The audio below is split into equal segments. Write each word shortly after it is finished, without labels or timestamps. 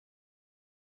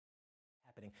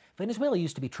happening. Venezuela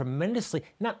used to be tremendously,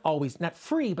 not always, not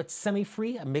free, but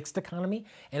semi-free, a mixed economy,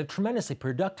 and a tremendously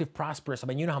productive, prosperous. I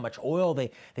mean, you know how much oil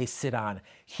they sit on.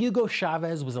 Hugo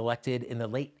Chavez was elected in the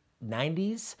late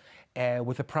 90s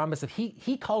with a promise of,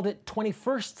 he called it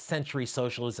 21st century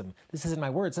socialism. This isn't my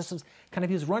words. This was kind of,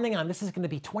 he was running on, this is going to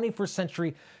be 21st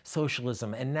century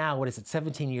socialism. And now, what is it,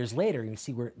 17 years later, you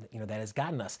see where, you know, that has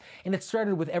gotten us. And it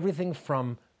started with everything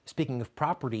from, speaking of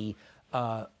property,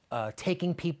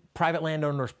 taking private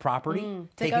landowners' property.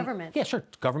 The government. Yeah, sure.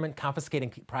 Government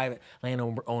confiscating private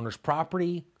landowners'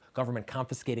 property, government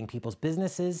confiscating people's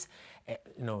businesses. You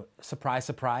know, surprise,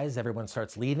 surprise, everyone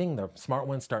starts leaving. The smart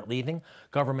ones start leaving.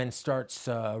 Government starts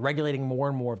regulating more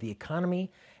and more of the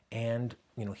economy. And,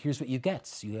 you know, here's what you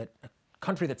get. You get a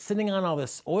country that's sitting on all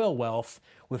this oil wealth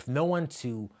with no one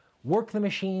to work the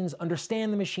machines,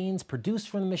 understand the machines, produce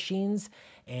from the machines,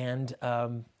 and,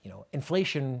 you know,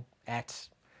 inflation at,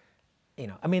 you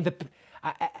know, I mean,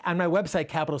 on my website,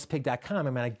 capitalistpig.com, I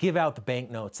mean, I give out the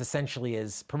banknotes essentially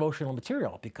as promotional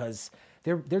material because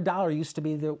their dollar used to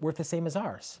be worth the same as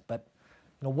ours. But,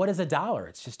 you know, what is a dollar?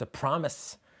 It's just a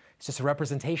promise. It's just a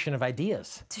representation of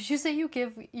ideas. Did you say you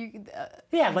give like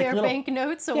their little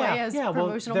banknotes away as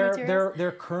promotional materials?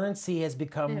 Their currency has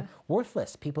become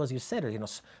worthless. People, as you said, are, you know,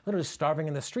 literally starving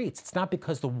in the streets. It's not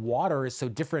because the water is so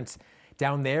different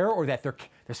down there or that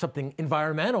there's something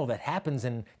environmental that happens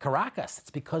in Caracas. It's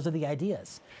because of the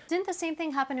ideas. Didn't the same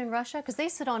thing happen in Russia? Because they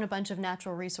sit on a bunch of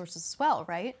natural resources as well,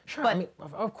 right? Sure. But, I mean,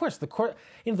 of course,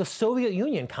 the Soviet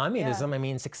Union, communism, I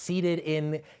mean, succeeded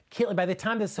in killing. By the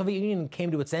time the Soviet Union came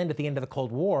to its end at the end of the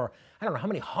Cold War, I don't know how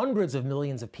many hundreds of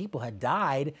millions of people had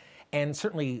died, and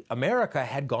certainly America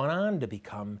had gone on to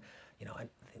become, you know,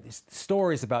 these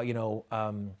stories about, you know,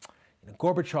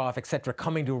 Gorbachev, et cetera,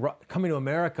 coming to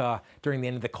America during the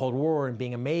end of the Cold War and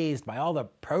being amazed by all the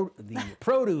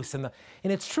produce and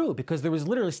it's true because there was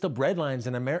literally still bread lines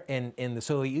in the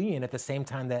Soviet Union at the same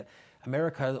time that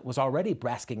America was already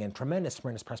basking in tremendous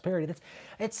prosperity.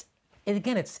 It's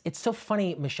so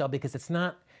funny, Michele, because it's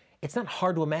not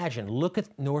hard to imagine. Look at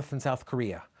North and South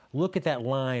Korea. Look at that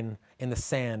line in the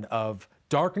sand of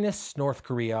darkness, North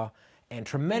Korea, and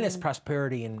tremendous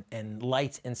prosperity and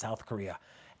light in South Korea.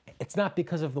 It's not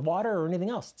because of the water or anything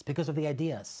else. It's because of the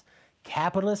ideas.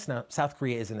 Capitalists, now South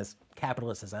Korea isn't as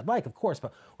capitalist as I'd like, of course,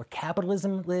 but where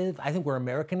capitalism lives, I think where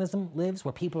Americanism lives,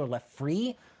 where people are left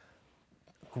free,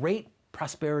 great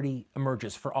prosperity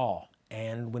emerges for all.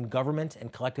 And when government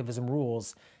and collectivism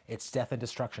rules, it's death and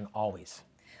destruction always.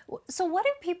 So what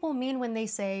do people mean when they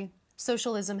say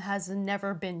socialism has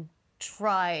never been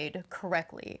tried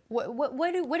correctly?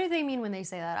 What do they mean when they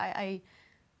say that?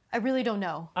 I really don't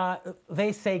know.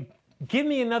 They say, give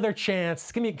me another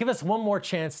chance. Give us one more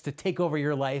chance to take over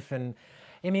your life. And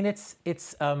I mean, it's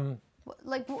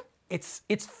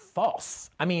false.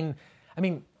 I mean,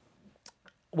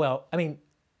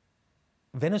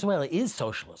 Venezuela is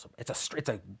socialism. It's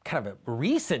a kind of a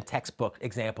recent textbook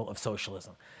example of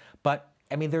socialism. But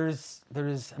I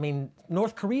mean,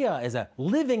 North Korea is a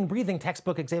living, breathing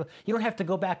textbook example. You don't have to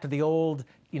go back to the old,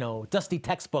 you know, dusty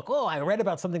textbook. Oh, I read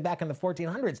about something back in the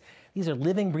 1400s. These are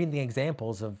living, breathing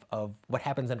examples of what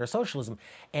happens under socialism.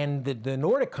 And the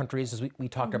Nordic countries, as we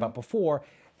talked about before,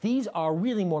 these are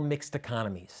really more mixed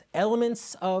economies.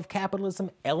 Elements of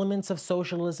capitalism, elements of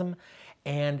socialism,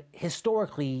 and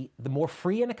historically, the more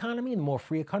free an economy, the more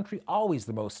free a country, always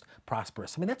the most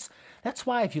prosperous. I mean, that's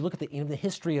why if you look at the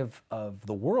history of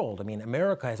the world, I mean,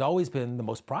 America has always been the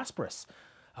most prosperous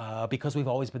because we've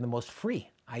always been the most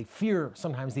free. I fear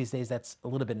sometimes these days that's a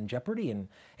little bit in jeopardy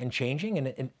and changing,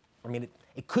 and I mean,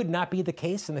 it could not be the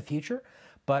case in the future,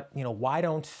 but, you know, why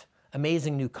don't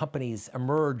amazing new companies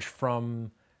emerge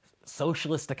from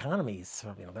socialist economies?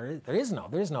 You know, there is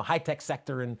no high-tech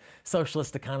sector in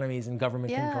socialist economies and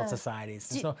government-controlled societies.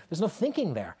 There's no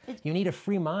thinking there. You need a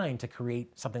free mind to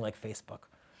create something like Facebook.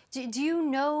 Do you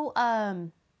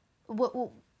know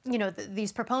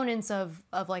these proponents of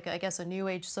like, I guess, a new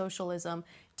age socialism?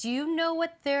 Do you know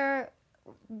what their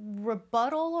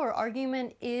rebuttal or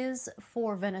argument is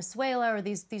for Venezuela or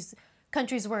these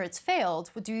countries where it's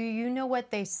failed? Do you know what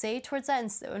they say towards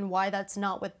that and why that's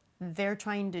not what they're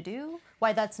trying to do?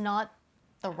 Why that's not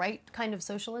the right kind of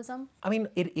socialism? I mean,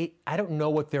 I don't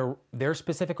know what their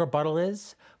specific rebuttal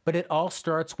is, but it all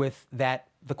starts with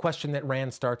the question that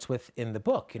Rand starts with in the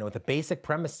book. You know, the basic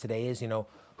premise today is, you know,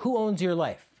 who owns your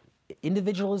life?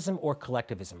 Individualism or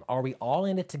collectivism? Are we all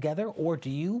in it together, or do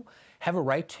you have a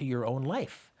right to your own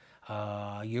life?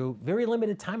 You're very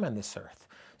limited time on this earth.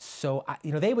 So,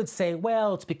 you know, they would say,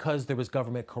 well, it's because there was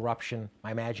government corruption.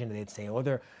 I imagine they'd say, oh,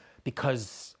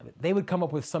 because they would come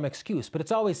up with some excuse, but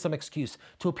it's always some excuse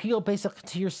to appeal basically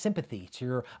to your sympathy, to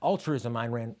your altruism.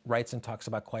 Ayn Rand writes and talks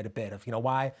about quite a bit of,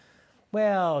 why?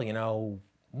 Well,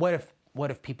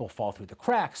 what if people fall through the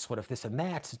cracks? What if this and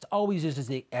that? It's always used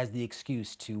as the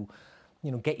excuse to,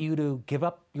 get you to give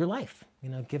up your life,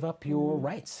 give up your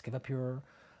rights, give up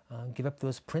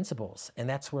those principles. And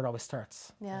that's where it always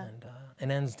starts. Yeah.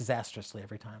 And ends disastrously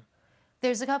every time.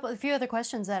 There's a few other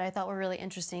questions that I thought were really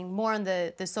interesting, more on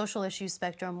the social issues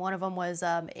spectrum. One of them was,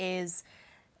 was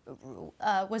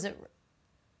it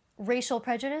racial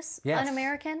prejudice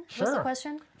un-American? Sure. Was the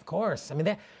question? Of course. I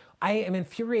mean, I am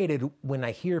infuriated when I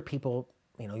hear people,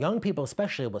 young people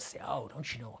especially, will say, oh,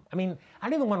 don't you know? I mean, I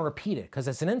don't even want to repeat it because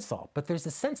it's an insult, but there's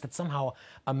a sense that somehow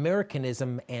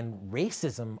Americanism and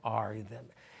racism are them.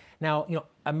 Now,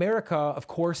 America, of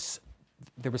course,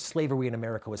 there was slavery in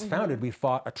America was founded. We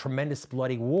fought a tremendous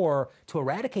bloody war to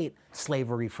eradicate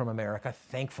slavery from America,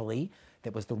 thankfully.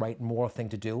 That was the right moral thing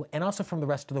to do, and also from the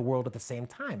rest of the world at the same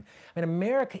time. I mean,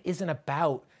 America isn't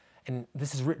about, and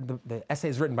this is written, the essay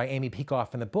is written by Amy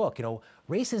Peikoff in the book,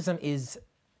 racism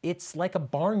it's like a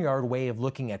barnyard way of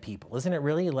looking at people, isn't it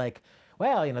really? Like,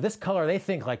 well, this color, they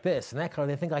think like this, and that color,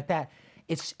 they think like that.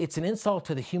 It's an insult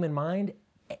to the human mind.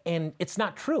 And it's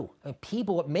not true. I mean,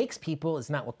 what makes people is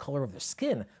not what color of their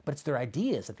skin, but it's their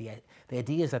ideas, the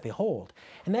ideas that they hold.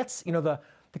 And that's, the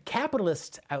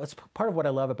capitalist, it's part of what I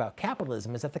love about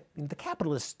capitalism is that the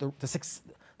capitalist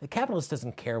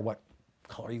doesn't care what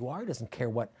color you are, doesn't care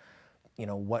what,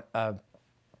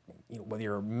 whether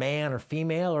you're man or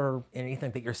female or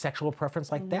anything, that your sexual preference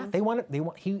like that.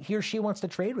 He or she wants to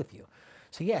trade with you.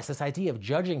 So yes, this idea of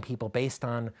judging people based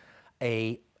on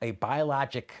a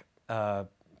biologic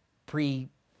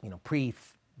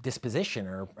predisposition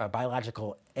or a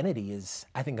biological entity is,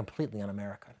 I think, completely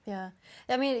un-American. Yeah.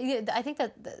 I mean, I think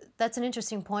that's an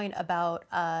interesting point about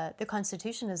the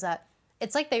Constitution, is that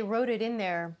it's like they wrote it in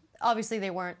there. Obviously,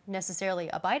 they weren't necessarily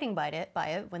abiding by it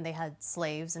when they had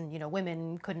slaves and,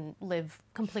 women couldn't live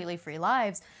completely free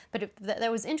lives. But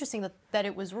that was interesting that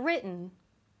it was written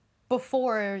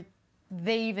before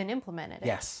they even implemented it.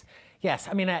 Yes. Yes.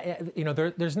 I mean,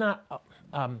 there's not...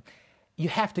 you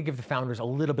have to give the founders a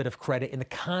little bit of credit in the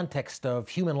context of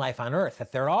human life on Earth,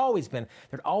 that there'd always been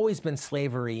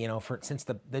slavery, since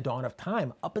the dawn of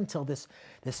time up until this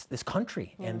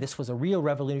country. And this was a real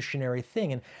revolutionary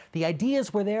thing. And the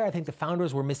ideas were there. I think the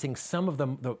founders were missing some of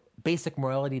the basic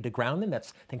morality to ground them.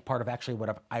 That's, I think, part of actually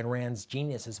what Ayn Rand's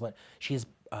genius is, what she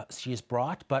has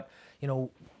brought. But,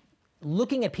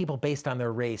 looking at people based on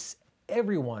their race,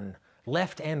 everyone,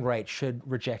 left and right, should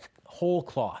reject whole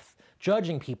cloth.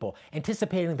 Judging people,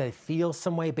 anticipating that they feel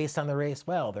some way based on their race.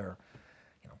 Well, they're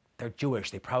Jewish.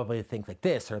 They probably think like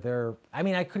this, or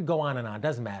I could go on and on. It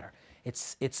doesn't matter.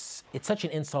 It's such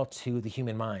an insult to the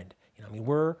human mind.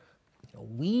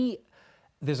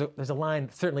 There's a line,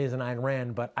 certainly is an Ayn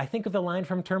Rand, but I think of the line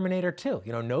from Terminator 2.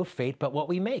 No fate but what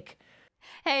we make.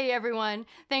 Hey everyone,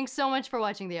 thanks so much for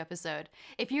watching the episode.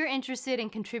 If you're interested in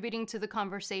contributing to the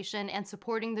conversation and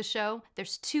supporting the show,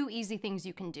 there's 2 easy things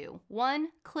you can do. 1,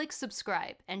 click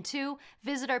subscribe, and 2,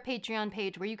 visit our Patreon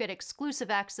page where you get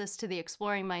exclusive access to the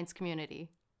Exploring Minds community.